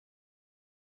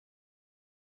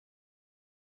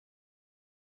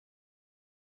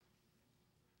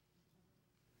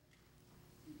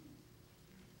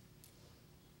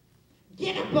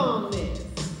Get up on this.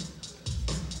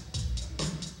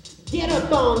 Get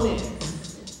up on this.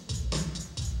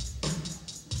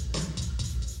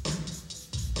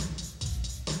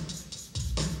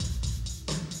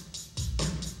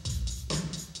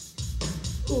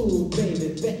 Ooh,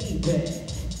 baby, baby, baby,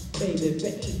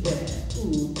 baby,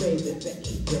 ooh, baby,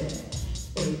 baby,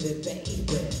 baby,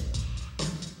 baby.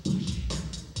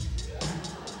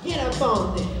 Get up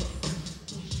on this.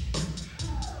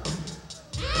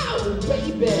 Ow,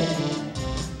 baby.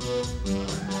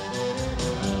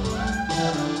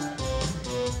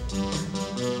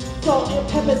 Salt and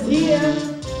pepper's here.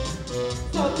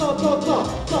 Salt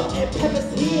and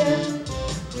pepper's here.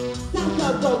 Salt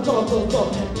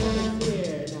and pepper's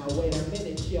here. Now wait a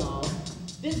minute, y'all.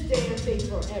 This dance ain't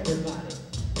for everybody.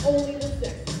 Only the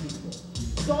sexy people.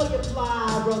 So all you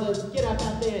fly brothers, get up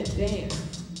out there and dance.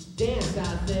 Dance, I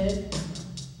said.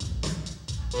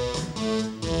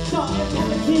 Salt and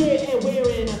pepper's here and we're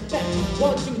in effect.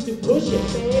 Want you to push it,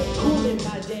 babe. Cooling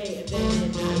my day and then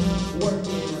at night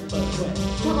working up a sweat.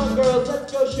 Come on, girls,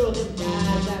 let's go show them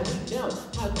guys that we know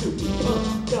how to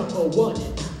become number one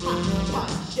in the hot pot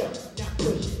show. Now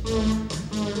push it.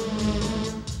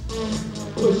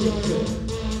 Push it good.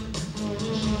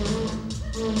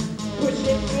 Push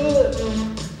it good.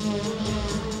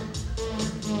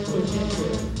 Push it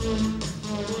good.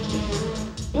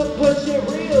 Push it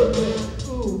real good.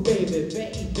 Ooh, baby,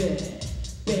 baby,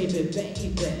 baby,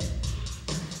 baby.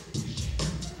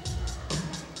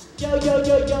 Yo, yo,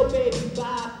 yo, yo, baby,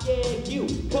 bop, yeah, you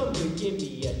come here, give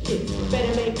me a kiss.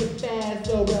 Better make it fast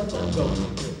or else I'm going to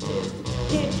get pissed.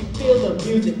 Can't you feel the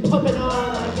music pumping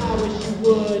on like I wish you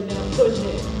would? Now push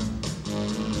it.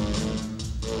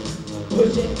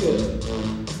 Push it good.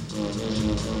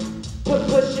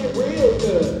 Push it real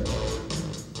good.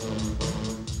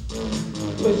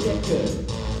 Push it good.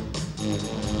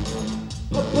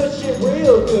 Push it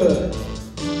real good.